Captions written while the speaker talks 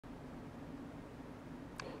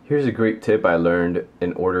Here's a great tip I learned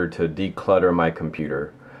in order to declutter my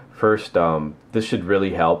computer. First, this should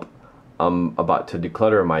really help. I'm about to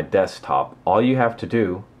declutter my desktop. All you have to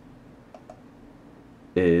do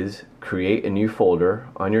is create a new folder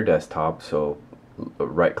on your desktop. So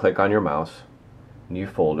right click on your mouse, new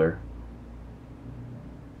folder.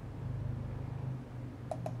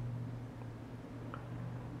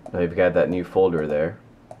 Now you've got that new folder there.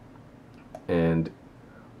 And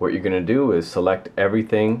what you're going to do is select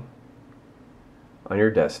everything on your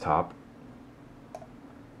desktop,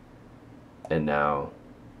 and now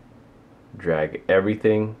drag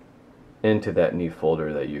everything into that new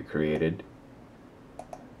folder that you created.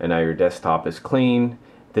 And now your desktop is clean.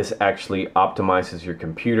 This actually optimizes your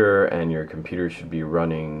computer, and your computer should be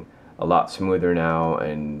running a lot smoother now,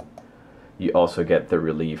 and you also get the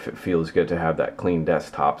relief. It feels good to have that clean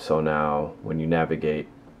desktop, so now when you navigate,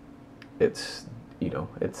 it's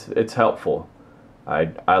it's helpful.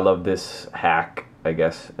 I love this hack, I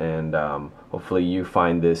guess, and hopefully you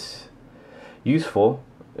find this useful.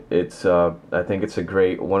 It's I think it's a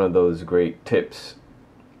great one of those great tips.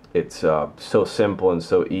 It's so simple and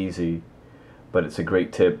so easy, but it's a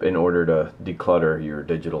great tip in order to declutter your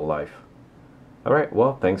digital life. Alright,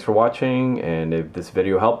 well, thanks for watching, and if this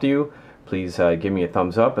video helped you, please give me a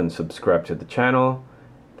thumbs up and subscribe to the channel.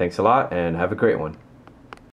 Thanks a lot, and have a great one.